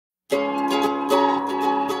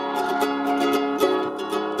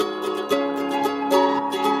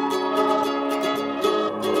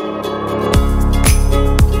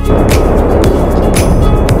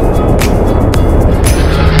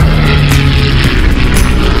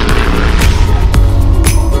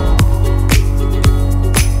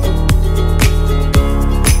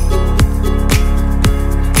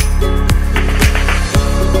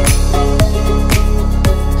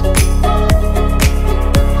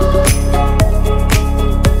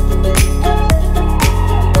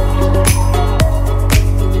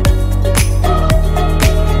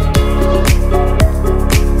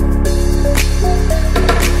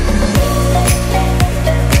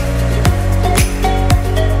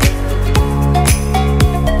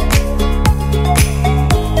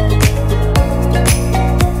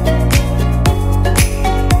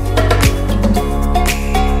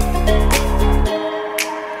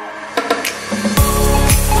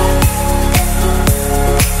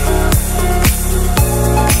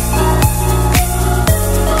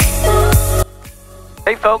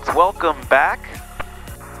folks, welcome back.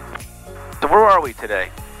 So where are we today?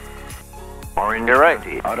 Orange You're right.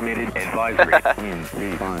 County Automated Advisory. Wind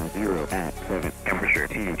 350 at 7. Temperature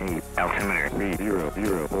T8. Altimeter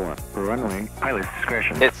 3004. For runway, pilot's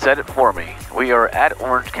discretion. It said it for me. We are at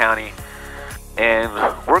Orange County, and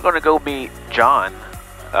we're going to go meet John,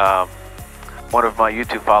 one of my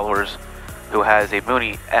YouTube followers who has a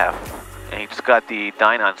Mooney F, and he just got the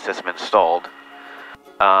Dynon system installed.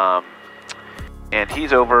 And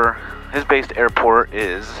he's over, his based airport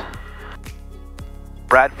is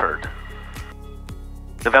Bradford.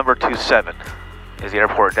 November 27 is the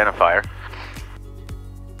airport identifier. So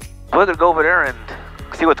we're going to go over there and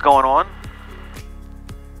see what's going on.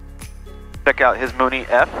 Check out his Mooney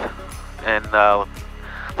F and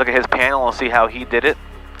look at his panel and see how he did it.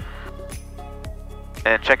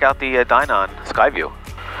 And check out the Dynon Skyview.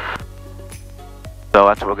 So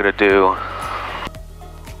that's what we're going to do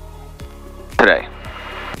today.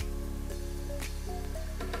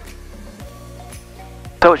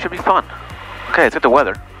 So it should be fun. Okay, let's get the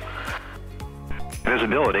weather.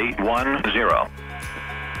 Visibility 10.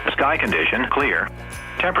 Sky condition clear.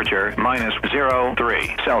 Temperature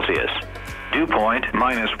 -03 Celsius. Dew point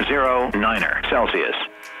 -09 Celsius.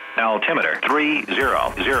 Altimeter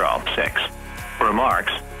 3006.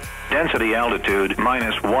 Remarks. Density altitude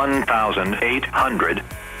 -1,800.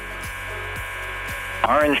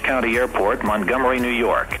 Orange County Airport, Montgomery, New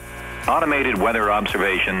York. Automated weather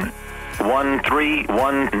observation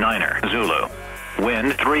 1319 Zulu.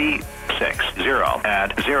 Wind 360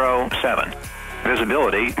 at 07.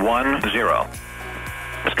 Visibility 10.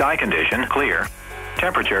 Sky condition clear.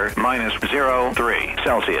 Temperature -03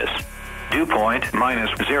 Celsius. Dew point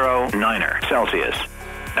 -09 Celsius.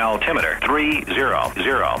 Altimeter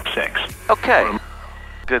 3006. Okay,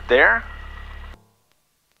 good there.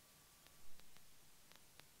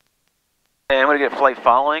 And I'm going to get flight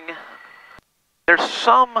following. There's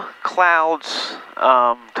some clouds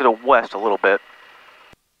to the west a little bit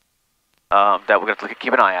that we're going to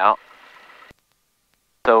keep an eye out.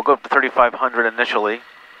 So we'll go up to 3,500 initially,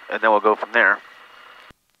 and then we'll go from there.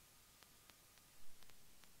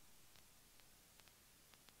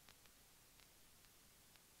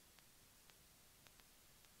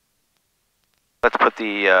 Let's put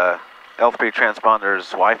the L3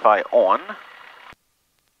 transponder's Wi-Fi on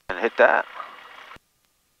and hit that.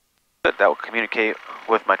 Good, that will communicate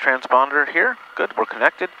with my transponder here. Good, we're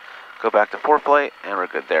connected. Go back to ForeFlight, and we're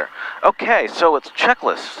good there. Okay, so it's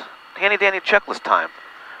checklist. Handy dandy checklist time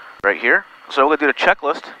right here. So we're going to do the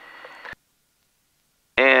checklist.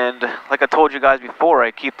 And like I told you guys before, I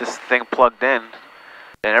keep this thing plugged in,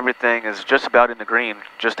 and everything is just about in the green,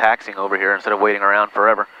 just taxiing over here instead of waiting around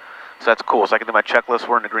forever. So that's cool. So I can do my checklist.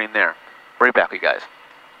 We're in the green there. Right back, you guys.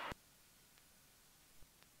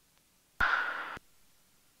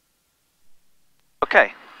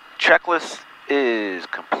 Okay, checklist is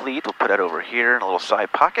complete. We'll put that over here in a little side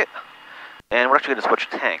pocket. And we're actually going to switch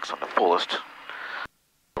tanks on the fullest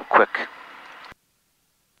real quick.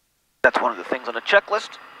 That's one of the things on the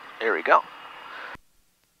checklist. There we go.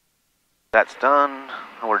 That's done,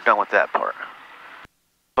 and we're done with that part.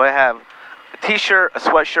 So I have a t-shirt, a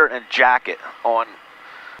sweatshirt, and jacket on.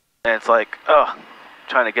 And it's like, ugh,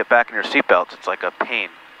 trying to get back in your seatbelts. It's like a pain.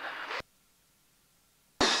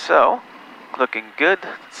 So, looking good.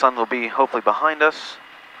 The sun will be hopefully behind us.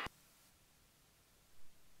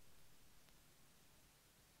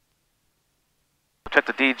 Check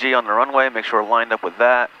the DG on the runway, make sure we're lined up with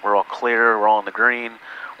that. We're all clear, we're all in the green.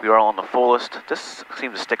 We are all on the fullest. This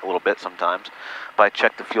seems to stick a little bit sometimes, but I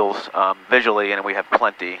check the fuels visually and we have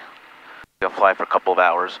plenty. We'll fly for a couple of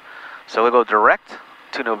hours. So we'll go direct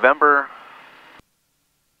to November,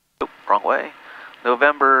 oh, wrong way,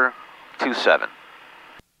 November 27.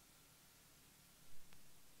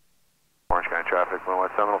 Orange County traffic,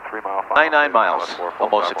 117, 3 mile. 99 miles,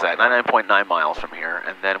 almost exact, 99.9 miles from here.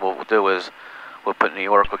 And then what we'll do is, we'll put New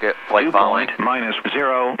York, we'll get flight following.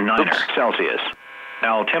 -09 Celsius.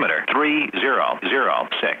 Altimeter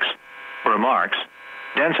 3006. Remarks.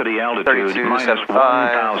 Density altitude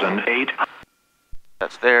 -1,008.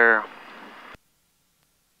 That's there.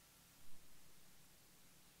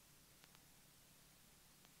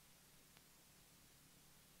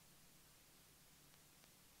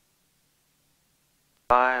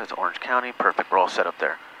 It's Orange County, perfect, we're all set up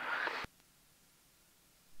there.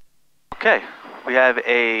 Okay, we have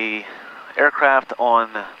a aircraft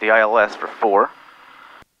on the ILS for 4.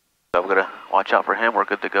 So we're going to watch out for him. We're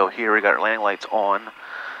good to go here. We got our landing lights on.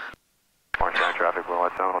 Orange County traffic,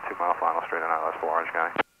 117, 2 mile final straight on ILS for Orange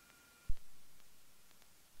County.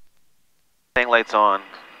 Landing lights on.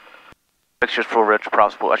 Mixture's full rich,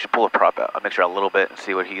 props full. I should pull a prop out. I'll mixture out a little bit and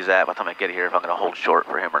see what he's at by the time I get here, if I'm going to hold short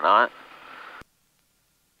for him or not.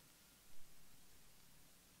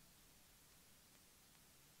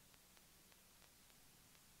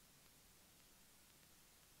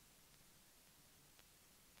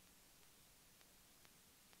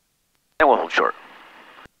 And we'll hold short.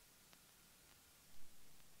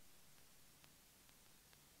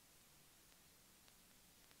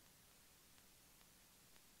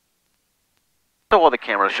 So all the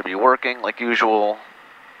cameras should be working like usual.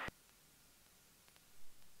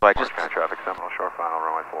 So I just Orange County traffic, Seminole Shore final,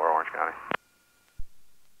 runway 4, Orange County.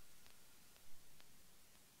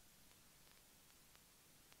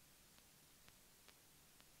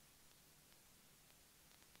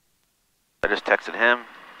 I just texted him.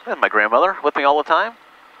 That's my grandmother with me all the time.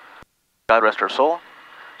 God rest her soul.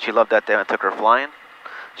 She loved that day when I took her flying.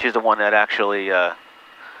 She's the one that actually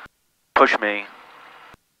pushed me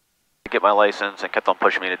to get my license and kept on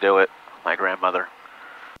pushing me to do it. My grandmother.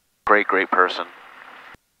 Great, great person.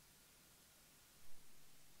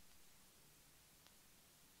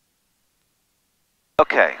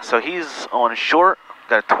 Okay, so he's on short.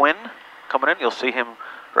 Got a twin coming in. You'll see him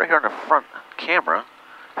right here on the front camera.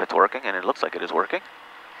 If it's working, and it looks like it is working.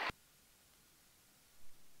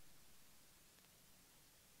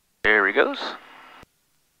 There he goes.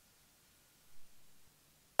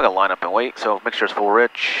 I'm gonna line up and wait. So mixture's full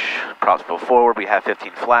rich, props full forward. We have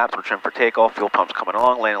 15 flaps. We're trimmed for takeoff. Fuel pump's coming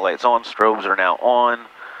along. Landing lights on. Strobes are now on.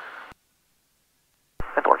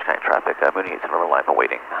 And Orange County traffic. Mooney is in river line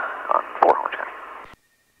waiting on 4 Orange County.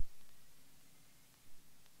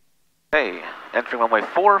 Hey, entering runway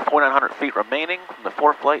 4, 4,900 feet remaining from the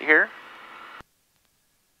 4th flight here.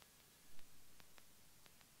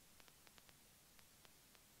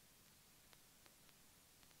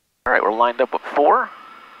 All right, we're lined up with 4.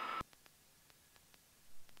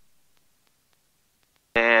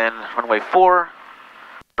 And runway 4,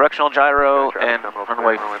 directional gyro, and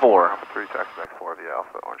runway 4. 3, taxi back 4 via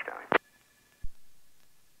Alpha, Orange County.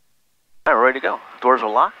 All right, we're ready to go. Doors are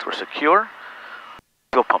locked, we're secure.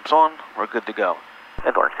 Fuel pump's on, we're good to go.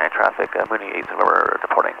 And Orange County traffic, Mooney 8, we're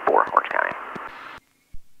deporting 4 Orange County.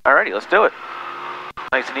 Alrighty, let's do it.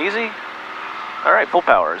 Nice and easy. Alright, full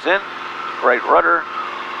power is in. Right rudder.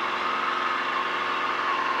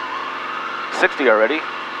 60 already.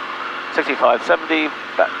 65, 70,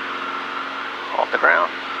 back off the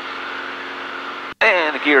ground.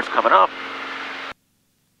 And the gear's coming up.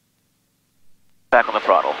 Back on the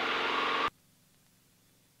throttle.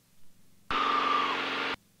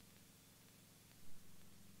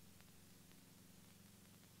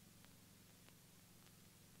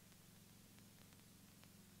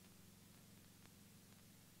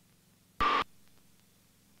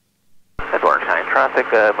 And Orange County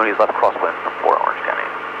traffic, Mooney's left crosswind from 4 Orange County.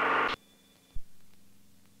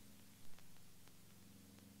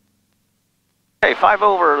 Okay, 5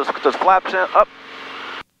 over, let's put those flaps in, up,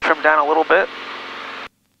 trim down a little bit.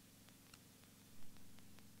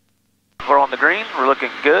 We're on the green, we're looking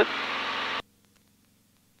good.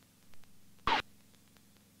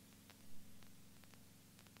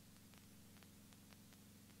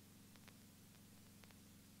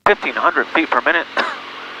 $1,500 feet per minute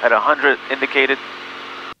at 100 indicated.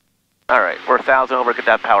 All right, we're 1,000 over, get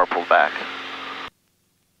that power pulled back.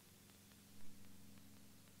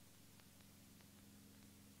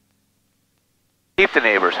 Keep the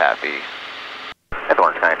neighbors happy. And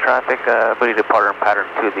Orange County traffic, Mooney departure pattern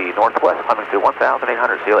to the northwest, climbing to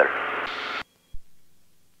 1,800. See you later.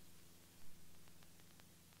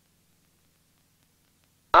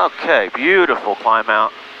 Okay, beautiful climb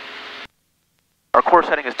out. Our course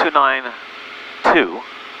heading is 292.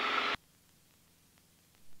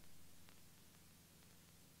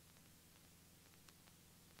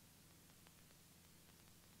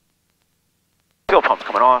 Fuel pump's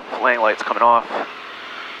coming off, landing lights coming off.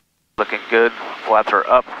 Looking good, flaps are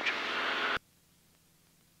up.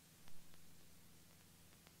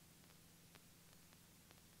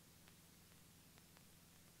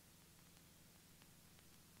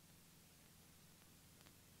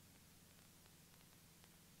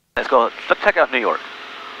 Let's go, let's check out New York.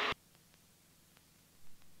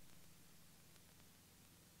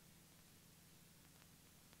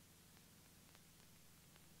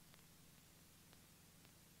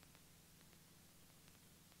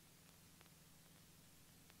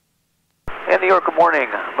 In New York, good morning.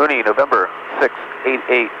 Mooney, November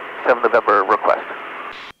 6887 November request.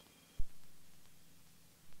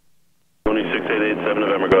 Mooney 6887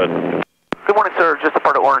 November, go ahead. Good morning, sir. Just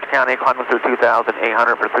departed Orange County, climbing through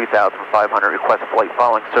 2,800 for 3,500. Request flight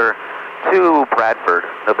following, sir, to Bradford,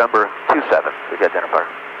 November 27. We get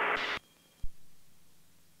identifier.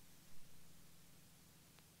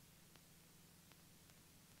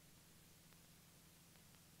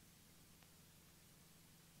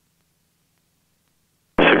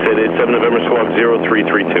 6887 November, squawk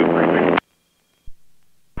 0332.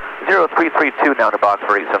 0332 now to box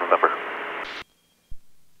for 87 November.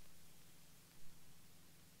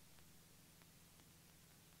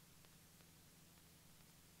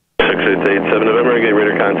 6887 November, get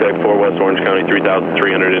radar contact for West Orange County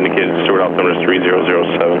 3300 indicated Stewart altimeter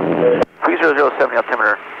 3007. 3007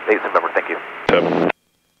 altimeter 87 November, thank you. 7.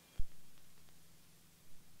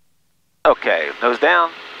 Okay, nose down.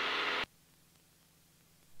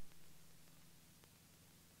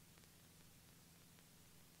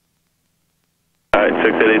 Alright,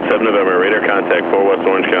 6887 November, radar contact for West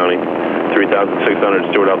Orange County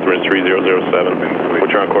 3600 Stewart altimeter 3007.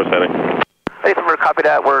 What's your on course heading? 87 November, copy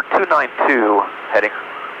that, we're 292 heading.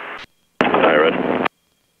 Alright, Red.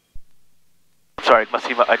 Sorry, must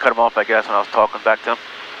see, I cut him off I guess when I was talking back to him.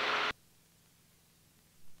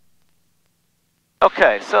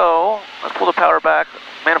 Okay, so let's pull the power back,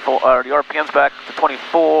 manifold, the RPMs back to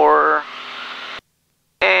 24,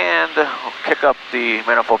 and we'll kick up the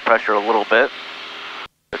manifold pressure a little bit.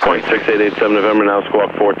 6887 November, now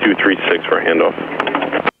squawk 4236 for handoff.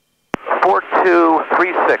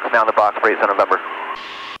 4236 now in the box for 87 November.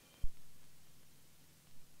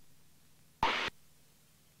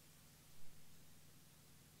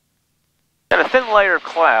 And a thin layer of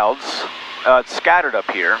clouds, it's scattered up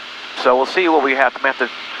here. So we'll see what we have to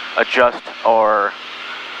adjust our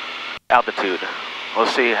altitude. We'll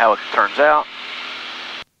see how it turns out.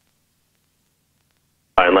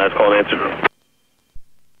 Alright, last call and answer.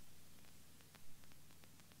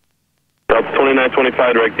 Delta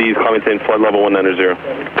 2925, direct D's, call maintain flood level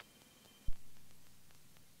 190.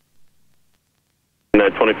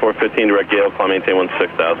 2415, direct Gale, call maintain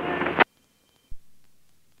 16000.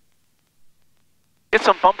 Get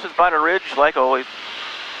some bumps by the ridge, like always.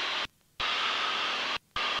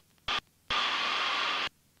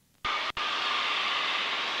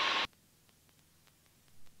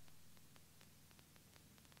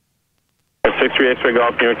 X-ray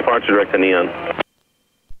Golf, New York departure, direct to Neon.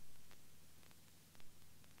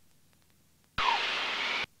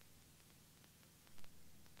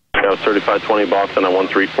 Scout 3520 Boston at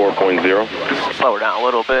 134.0. Slow her down a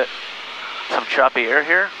little bit. Some choppy air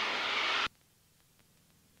here.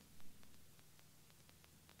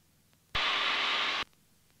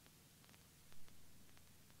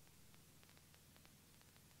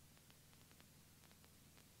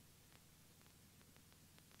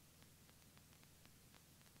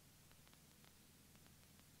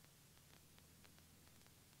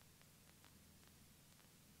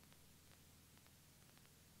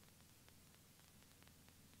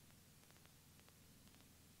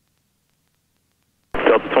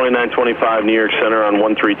 Delta 2925, New York Center on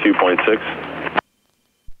 132.6.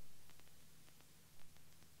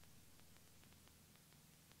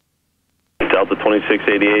 Delta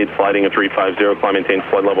 2688, flighting at 350, climb maintain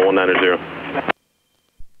flight level 190.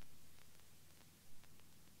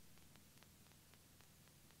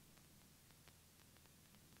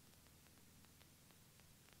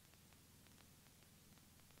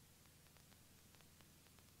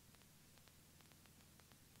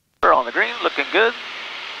 We're on the green, looking good.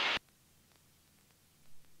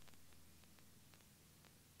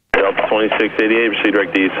 Delta 2688, proceed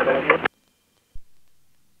direct D's.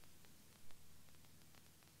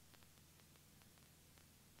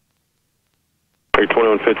 Air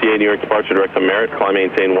 2158, New York departure, direct to Merritt, climb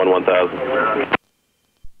maintain 1000.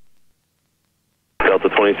 Delta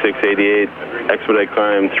 2688, expedite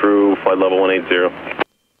climb through flight level 180.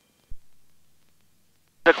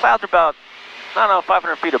 The clouds are about, I don't know,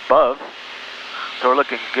 500 feet above, so we're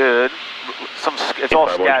looking good. It's all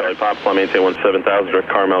scattered. Pop, climb maintain 17,000, direct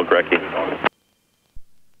Carmel, Grecky.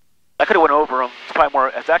 I could have went over them. It's probably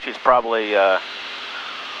more. It's probably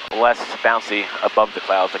less bouncy above the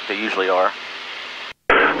clouds like they usually are.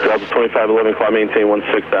 Delta 2511, climb maintain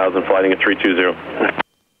 16,000, flighting at 320.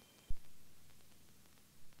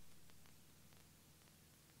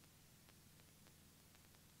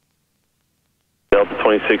 Delta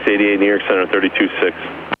 2688, New York Center 326.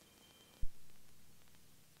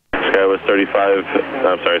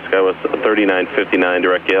 Skywest 3959,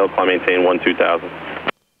 direct Gale, climb maintain 12,000.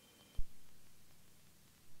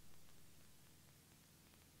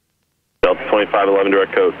 Delta 2511,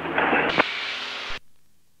 direct code.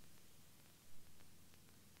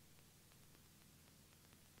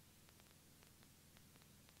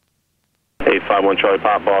 One Charlie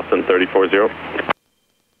Pop, Boston 340.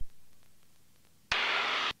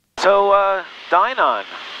 So, Dynon.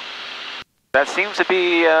 That seems to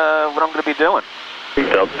be what I'm going to be doing.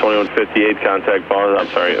 Delta 2158, contact Boston. I'm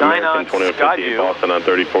sorry, American 2158, Boston on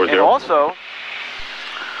 340. And also,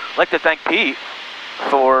 I'd like to thank Pete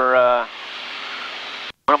for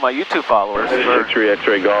my YouTube followers for 3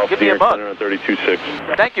 X-ray Golf, give me a bug.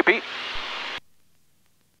 32.6. Thank you, Pete.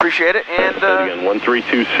 Appreciate it. And again,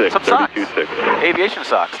 1326, some socks. 32.6. Aviation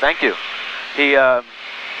socks. Thank you. He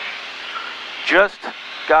just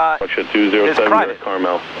got his 207 private.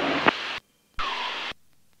 Carmel.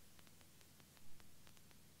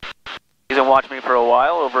 He's been watching me for a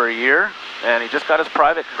while, over a year, and he just got his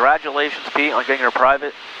private. Congratulations, Pete, on getting your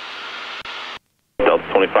private. Delta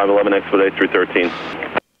 2511, expedite through 13.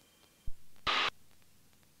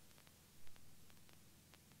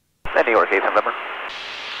 And New York, 8 November.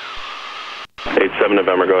 87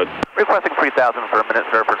 November, go ahead. Requesting 3,000 for a minute,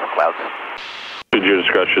 sir, for some clouds. To your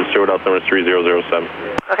discretion, steward altimeter 3007.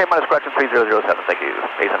 Okay, my discretion 3007, thank you.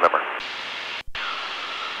 8 November.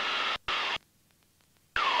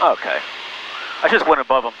 Okay. I just went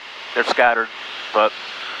above them. They're scattered, but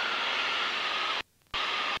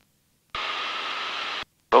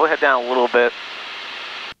we'll head down a little bit.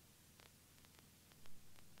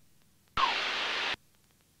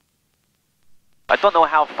 I don't know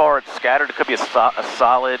how far it's scattered. It could be a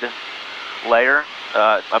solid layer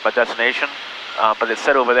at my destination, but it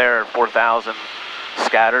said over there 4,000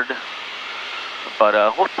 scattered. But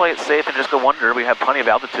we'll play it safe and just go under. We have plenty of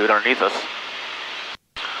altitude underneath us.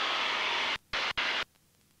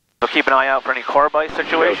 So keep an eye out for any car bite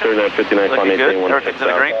situation. Looking good. Everything's in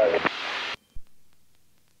the green.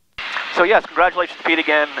 So yes, congratulations, Pete,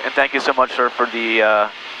 again, and thank you so much, sir, for the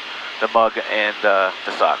mug and the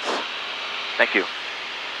socks. Thank you.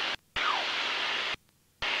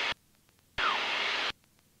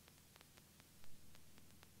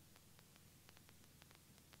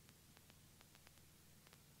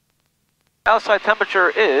 Outside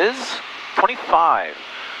temperature is 25,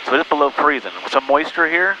 so it is below freezing. Some moisture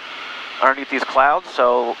here underneath these clouds,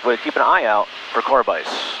 so we'll keep an eye out for car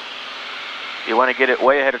bites. You want to get it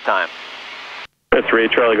way ahead of time. That's 3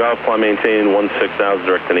 Charlie Golf, fly maintain 16,000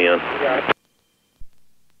 direct to Neon.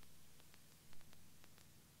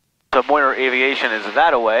 So Moyer Aviation is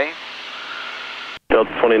that away. Delta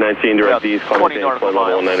 2019 direct east, fly maintain flight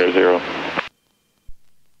level 190.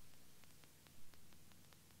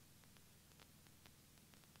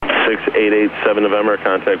 6887 November,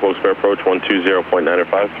 contact Wilkes-Barre approach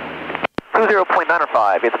 120.905.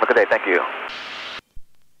 20.905, it's a good day, thank you.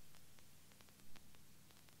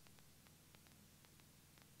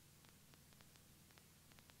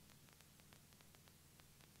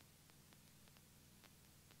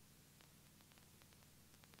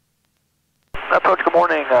 Approach, good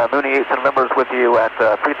morning, Mooney 8 November is with you at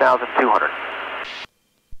 3,200.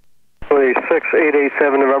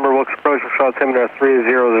 6887 November, Wilkes approach, altimeter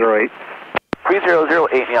 3008.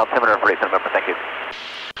 3008, the altimeter for 8 November, thank you.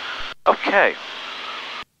 Okay,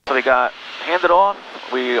 so we got handed off.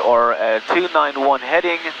 We are at 291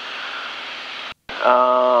 heading,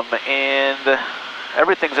 and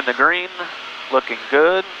everything's in the green, looking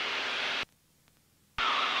good.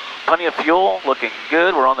 Plenty of fuel, looking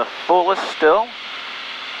good. We're on the fullest still.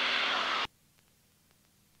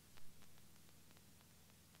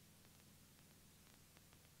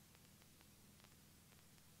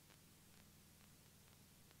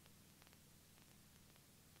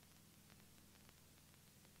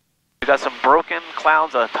 We got some broken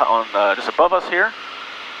clouds just above us here.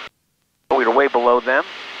 But we are way below them.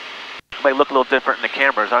 It may look a little different in the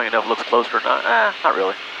cameras. I don't even know if it looks closer or not. Not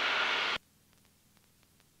really.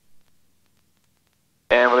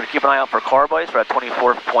 And we're going to keep an eye out for car bites. We're at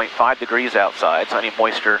 24.5 degrees outside, so any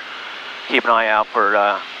moisture, keep an eye out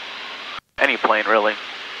for any plane, really.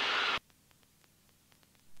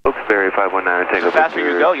 Wilkes-Barre 519, take The faster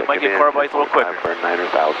you go, you might get car bites a little quicker. For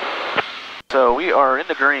 9,000. So we are in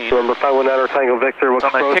the green. Number 519, Tango Victor, so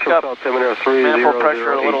I'm going to kick up manifold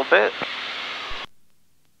pressure a little bit.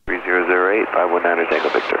 3008, 519, Tango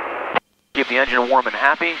Victor. Keep the engine warm and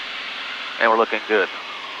happy, and we're looking good.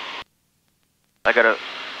 I got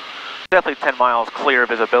definitely 10 miles clear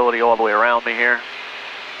visibility all the way around me here.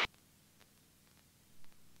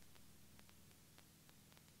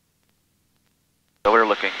 So we're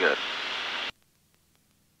looking good.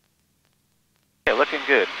 Okay, looking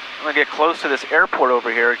good. I'm going to get close to this airport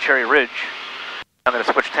over here at Cherry Ridge. I'm going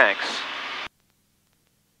to switch tanks.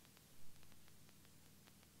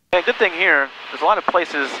 And good thing here, there's a lot of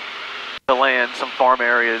places to land, some farm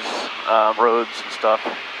areas, roads and stuff.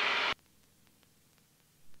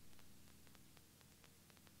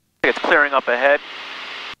 It's clearing up ahead.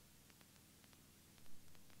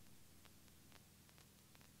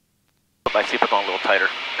 Put my seatbelt on a little tighter.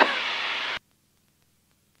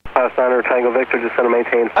 Pathfinder Tango Victor, just going to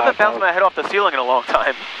maintain 5,000. I haven't bounced my head off the ceiling in a long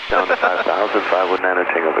time. Down to 5,000,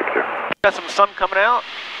 519, Tango Victor. Got some sun coming out.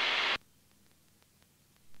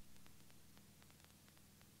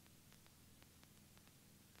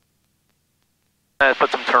 Let's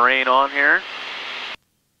put some terrain on here.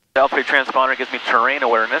 The L3 transponder gives me terrain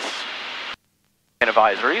awareness and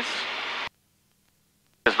advisories,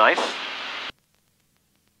 which is nice.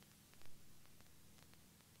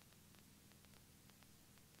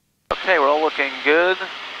 Okay, we're all looking good.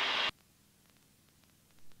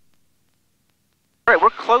 All right,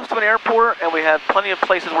 we're close to an airport, and we have plenty of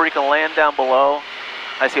places where you can land down below.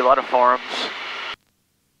 I see a lot of farms.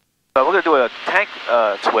 But we're going to do a tank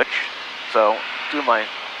switch, so do my...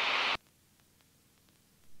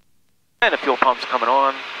 And the fuel pump's coming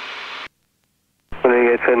on.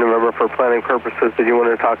 Mooney 27 November, for planning purposes, did you want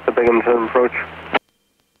to talk to Binghamton approach?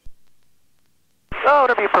 Oh,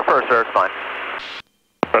 whatever you prefer, sir, it's fine.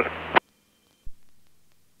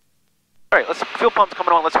 All right, fuel pump's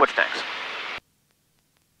coming on, let's switch tanks.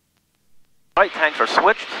 All right, tanks are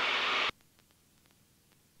switched.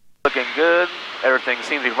 Looking good. Everything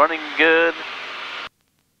seems to be running good.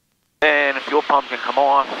 And fuel pump can come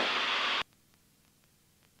off.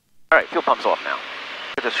 All right, fuel pump's off now.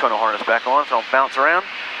 Get this shuttle harness back on so I don't bounce around.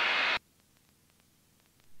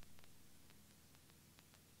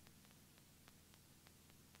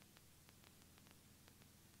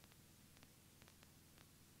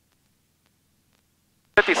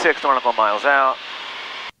 .56 nautical miles out.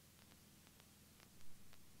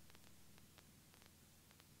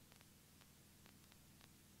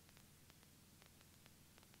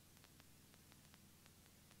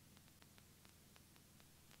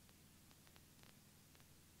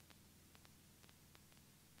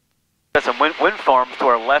 Got some wind farms to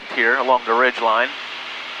our left here along the ridge line.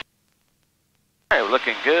 All right, we're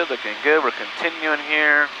looking good, looking good. We're continuing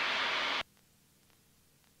here.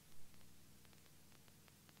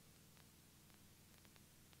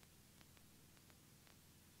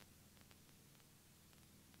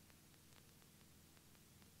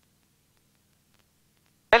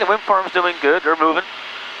 And the wind farm's doing good, they're moving.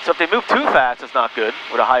 So if they move too fast, it's not good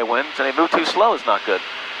with a high wind. And they move too slow, it's not good.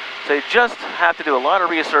 So you just have to do a lot of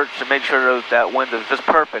research to make sure that wind is just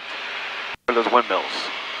perfect for those windmills.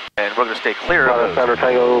 And we're going to stay clear of those.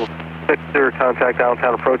 Tango 60, contact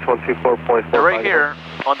downtown approach 124.4. So right here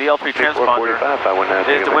on the L3 transponder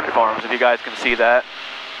is the wind farms, if you guys can see that.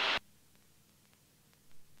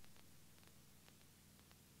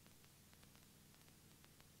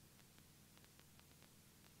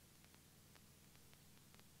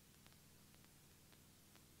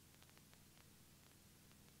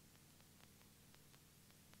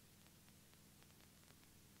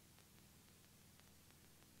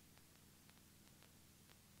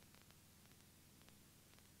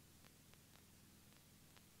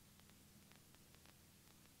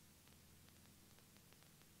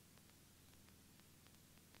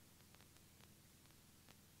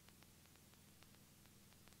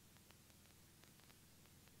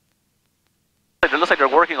 It looks like they're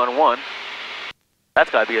working on one. That's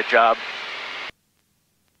got to be a job.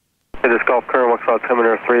 It is Gulf current, looks like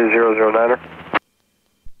altimeter 3009er.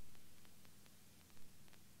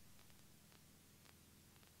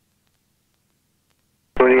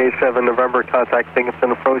 Mooney 27 November, contact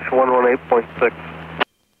Binghamton approach 118.6.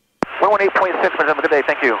 118.6, have a good day,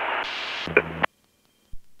 thank you.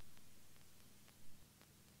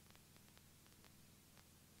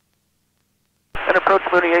 And approach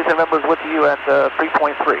Mooney 27 members with you at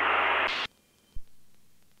 3.3.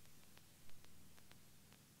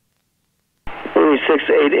 Mooney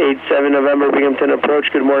 6887 November, Binghamton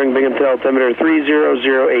approach. Good morning, Binghamton altimeter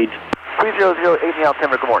 3008. 3008 in the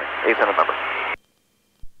altimeter, good morning, 87 November.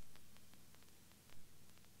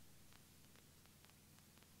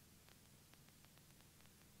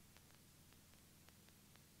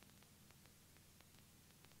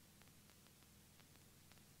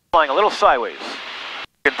 Flying a little sideways.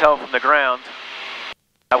 You can tell from the ground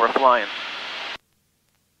how we're flying.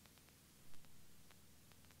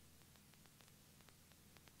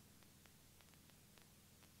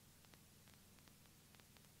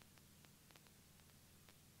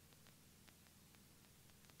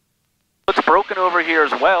 Looks broken over here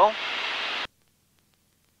as well.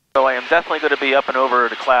 So I am definitely going to be up and over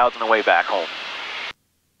the clouds on the way back home.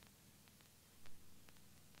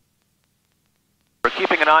 We're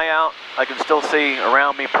keeping an eye out. I can still see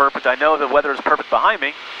around me perfect. I know the weather is perfect behind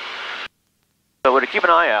me. So we're going to keep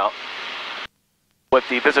an eye out with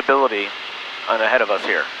the visibility on ahead of us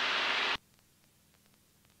here.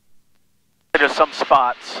 Just some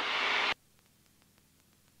spots.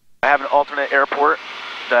 I have an alternate airport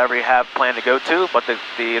that I already have planned to go to, but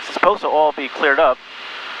it's supposed to all be cleared up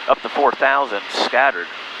to 4,000 scattered.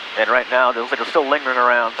 And right now, it looks like they're still lingering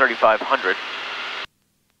around 3,500.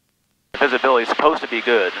 Visibility is supposed to be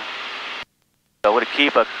good. So we're to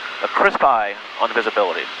keep a crisp eye on the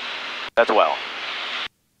visibility as well.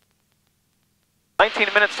 19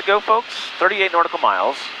 minutes to go, folks. 38 nautical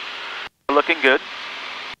miles. We're looking good.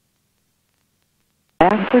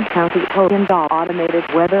 Bradford County Hogan Dog Automated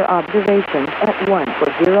Weather Observation at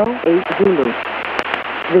 14080 Zulu.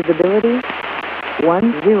 Visibility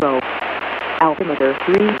 10. Altimeter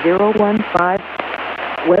 3015.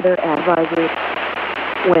 Weather advisory.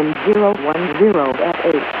 Wind 010 at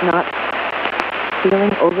 8 knots.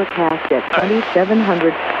 Feeling overcast at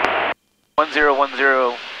 2700.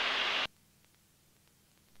 1010.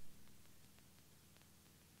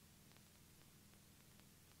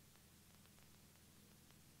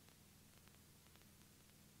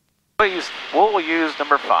 We'll use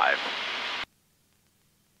number 5.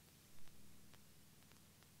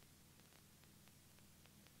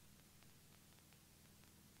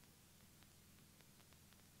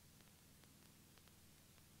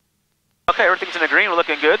 Okay, everything's in the green. We're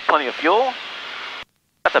looking good. Plenty of fuel.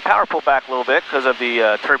 Got the power pull back a little bit because of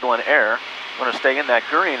the turbulent air. We're going to stay in that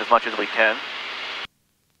green as much as we can.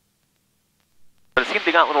 But it seems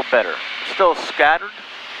to have gotten a little better. Still scattered.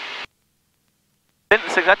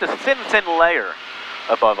 It's got this thin layer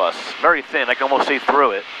above us. Very thin. I can almost see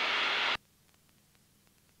through it.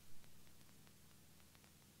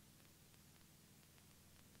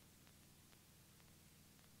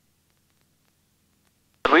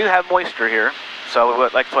 We have moisture here, so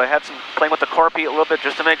I had some playing with the carpet a little bit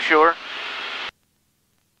just to make sure.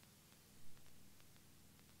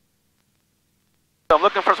 So I'm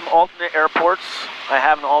looking for some alternate airports. I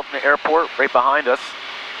have an alternate airport right behind us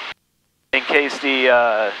in case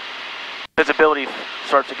the visibility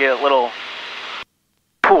starts to get a little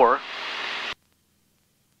poor.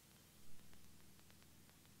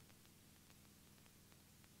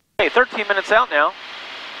 Okay, 13 minutes out now.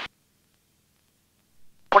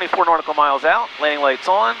 24 nautical miles out, landing lights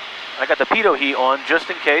on. I got the pitot heat on just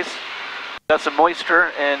in case. Got some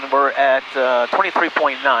moisture and we're at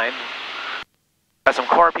 23.9. Got some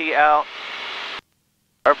carb heat out.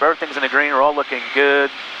 Everything's in the green, we're all looking good.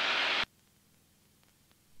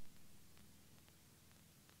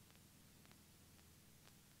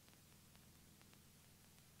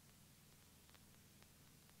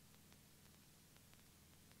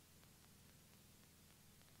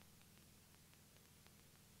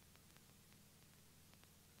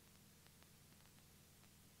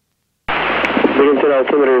 Binghamton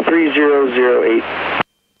altimeter 3008.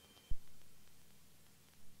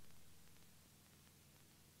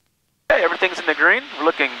 Okay, everything's in the green. We're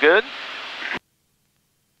looking good.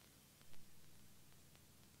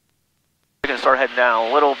 We can start heading down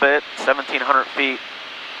a little bit. 1,700 feet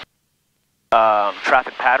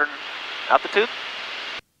traffic pattern altitude.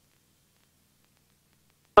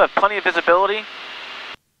 We have plenty of visibility.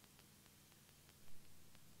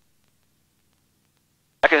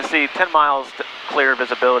 I can see 10 miles clear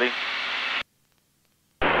visibility.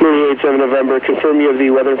 Mooney 87 November, confirm you have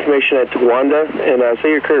the weather information at Tawanda, and say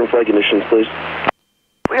your current flight conditions, please.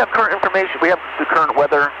 We have current information. We have the current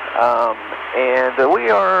weather, and we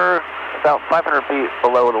are about 500 feet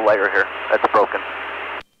below the layer here. That's broken.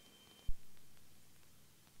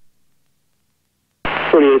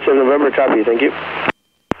 Mooney 87 November, copy. Thank you.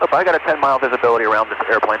 Look, I got a 10-mile visibility around this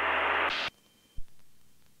airplane.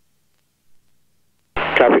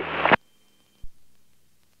 Copy.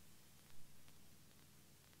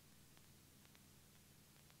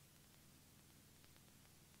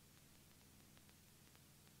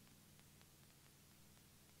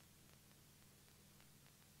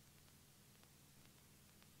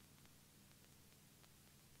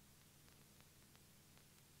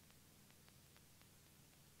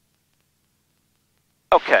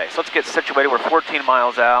 Okay, so let's get situated. We're 14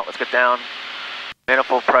 miles out. Let's get down.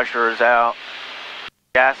 Manifold pressure is out.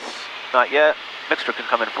 Gas, not yet. Mixture can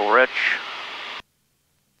come in full rich.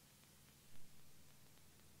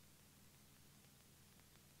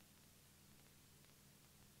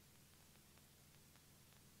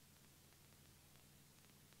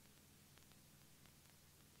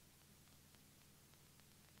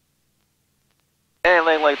 And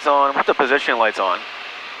lane lights on. Put the position lights on.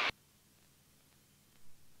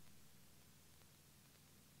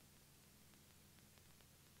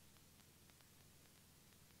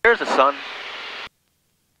 There's the sun.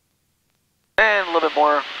 And a little bit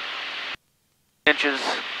more inches.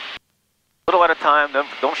 A little at a time.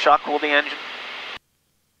 Don't shock cool the engine.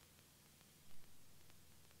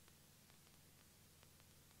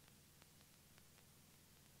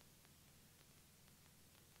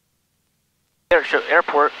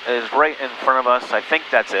 Airport is right in front of us. I think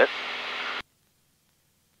that's it.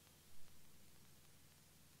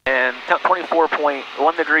 And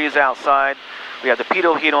 24.1 degrees outside. We have the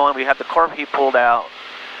pitot heat on. We have the carb heat pulled out.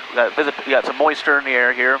 We got some moisture in the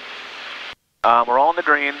air here. We're all in the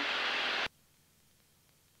green.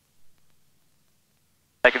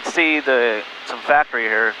 I can see some factory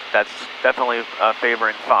here that's definitely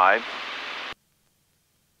favoring 5.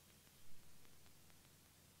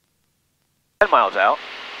 10 miles out.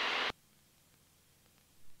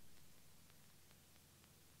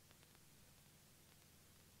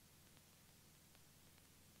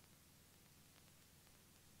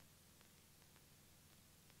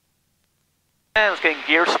 And it's getting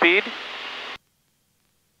gear speed.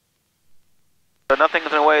 So nothing's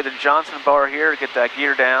in the way of the Johnson bar here to get that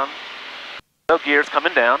gear down. No gears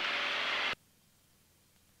coming down.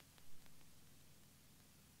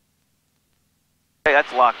 Okay,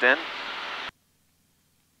 that's locked in.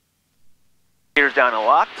 Gears down and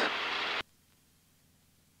locked.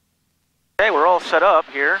 Okay, we're all set up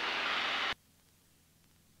here.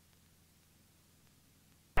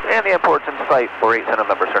 And the import's in sight for 8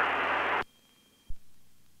 November, sir.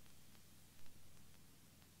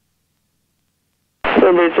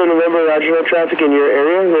 Number 8 November, roger, no traffic in your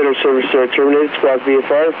area. Radar service terminated. Squawk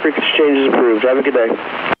VFR. Frequency change is approved. Have a good day.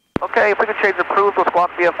 Okay, frequency change approved. We'll squawk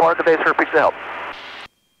VFR. Good day, sir. Appreciate the help.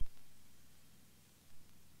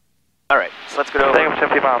 All right, so let's go over. Staying up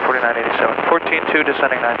 70 mile, 4987. 14-2,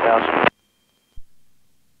 descending 9,000.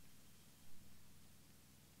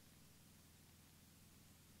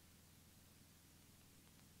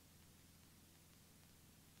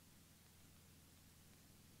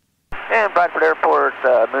 And Bradford Airport,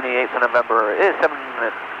 Mooney 8 November is 7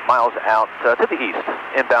 miles out to the east,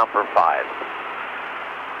 inbound for 5.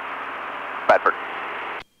 Bradford.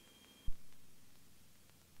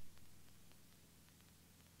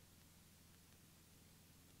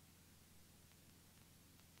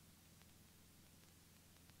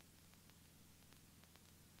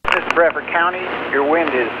 This is Bradford County. Your wind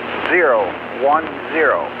is 010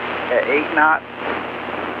 at 8 knots.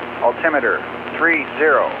 Altimeter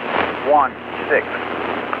 3016.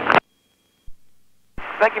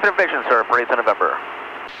 Thank you for the information, sir, for 8 November.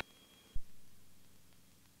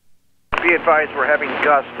 Be advised we're having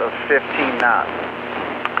gusts of 15 knots.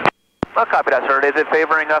 I'll copy that, sir. Is it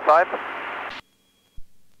favoring 5?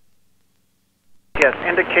 Yes,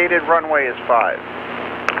 indicated runway is 5.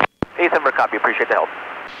 8 November copy. Appreciate the help.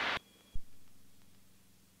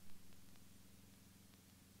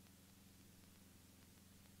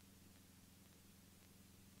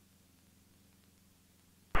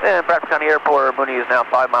 And Bradford County Airport, Mooney is now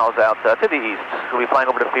 5 miles out to the east. We'll be flying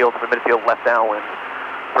over the field for the midfield left downwind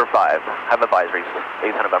for 5. Have advisories,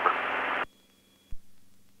 8 November.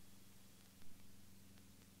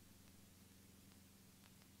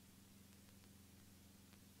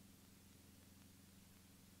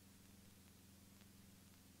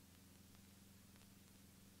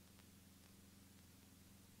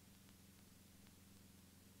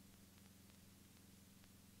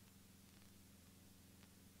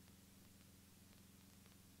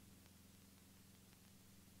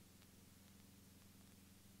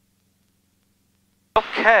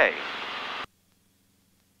 Okay.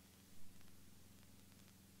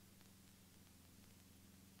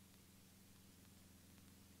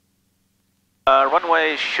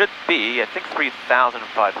 Runway should be, I think,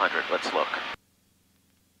 3,500. Let's look.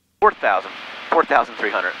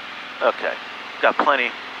 4,300. Okay. Got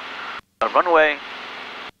plenty. Runway.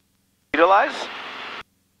 Utilize.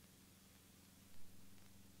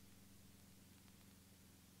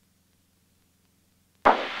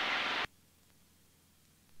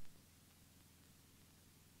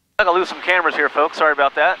 I'm gonna lose some cameras here, folks. Sorry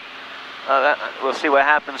about that. We'll see what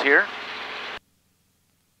happens here.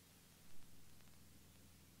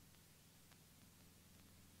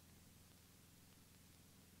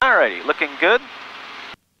 Alrighty, looking good.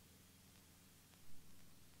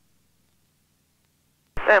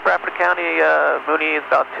 And Bradford County, Mooney is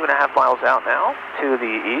about 2.5 miles out now to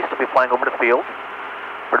the east. We'll be flying over the field.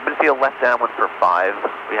 For the midfield left downwind for 5.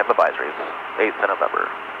 We have advisories, 8 November.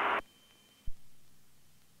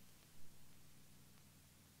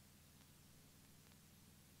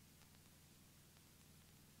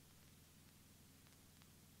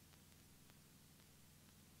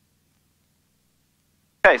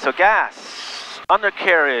 Okay, so gas,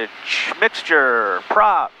 undercarriage, mixture,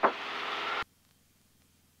 prop.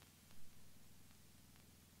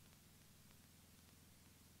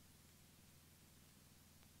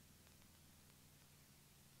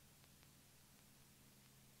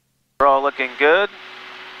 We're all looking good.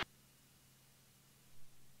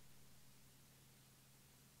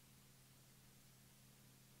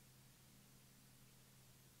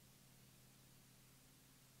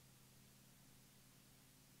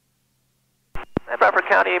 Bradford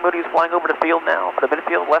County, Mooney's flying over the field now for the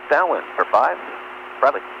midfield left downwind for 5.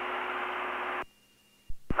 Bradley.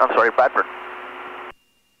 I'm sorry, Bradford.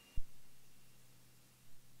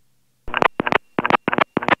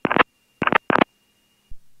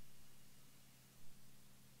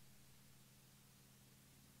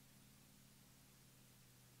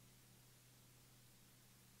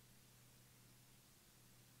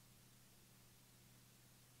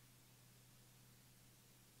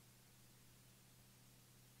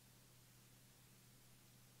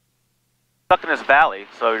 Stuck in this valley,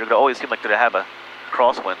 so you're going to always seem like to have a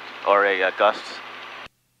crosswind or a gust.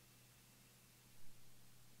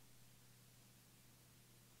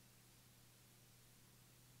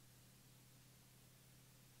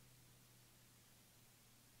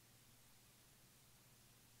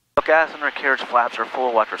 Gas undercarriage flaps are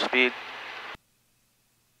full, watch your speed.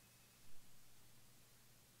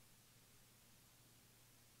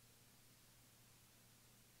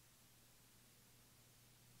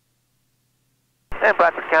 And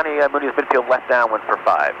Bradford County, Mooney's midfield left downwind for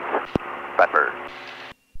 5. Bradford.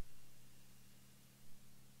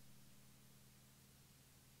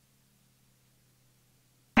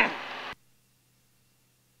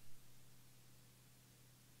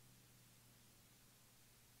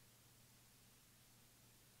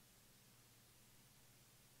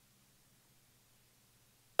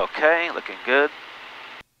 Okay, looking good.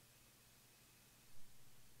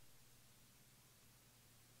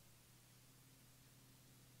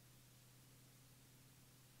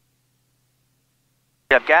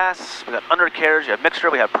 We have gas, we got undercarriage, we have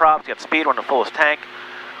mixture, we have props, we have speed, we're on the fullest tank.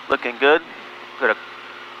 Looking good. We're going to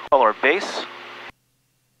call our base.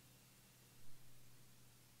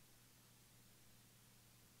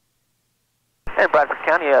 And Bradford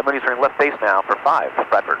County, Mooney's turning left base now for 5.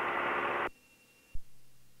 Bradford.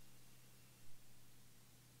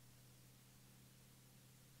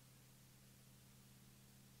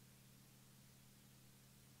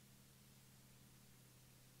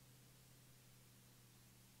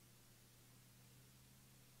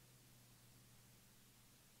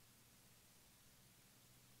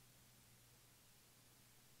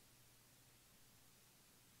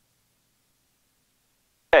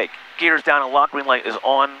 Okay, gears down and lock, green light is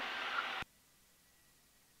on.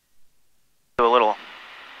 Do a little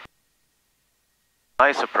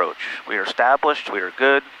nice approach. We are established, we are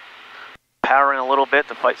good. Powering a little bit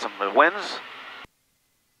to fight some of the winds.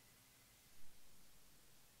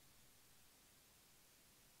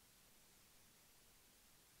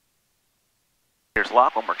 Gears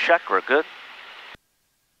lock, one more check, we're good.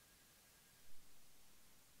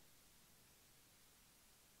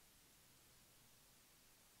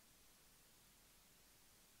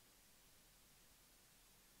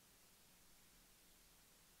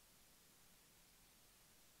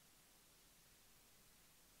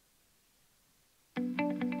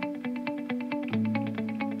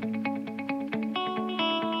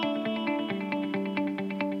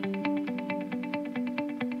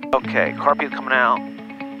 Okay, carpet coming out,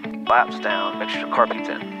 flaps down, make sure the carpet's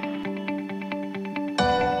in.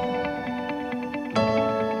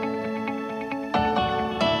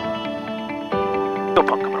 Fuel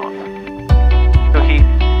pump coming off. Fuel heat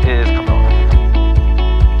is coming off.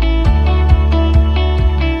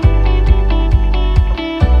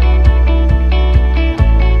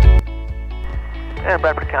 And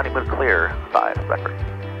Bradford County, move clear, 5, Bradford.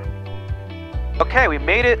 Okay, we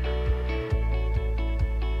made it.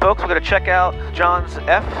 Folks, we're going to check out John's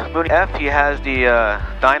Mooney F. He has the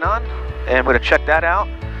Dynon, and we're going to check that out.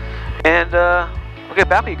 And we'll get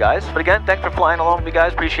back with you guys. But again, thanks for flying along with me,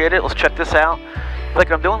 guys. Appreciate it. Let's check this out. If you like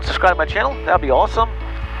what I'm doing, subscribe to my channel. That would be awesome.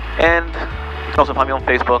 And you can also find me on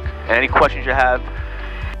Facebook. And any questions you have,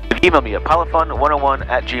 you can email me at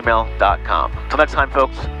pilotfun101@gmail.com. Until next time,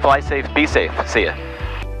 folks, fly safe, be safe. See ya.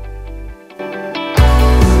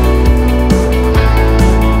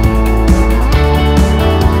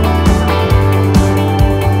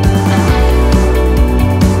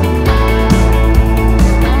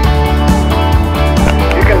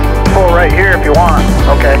 Right here if you want.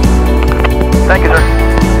 Okay. Thank you, sir.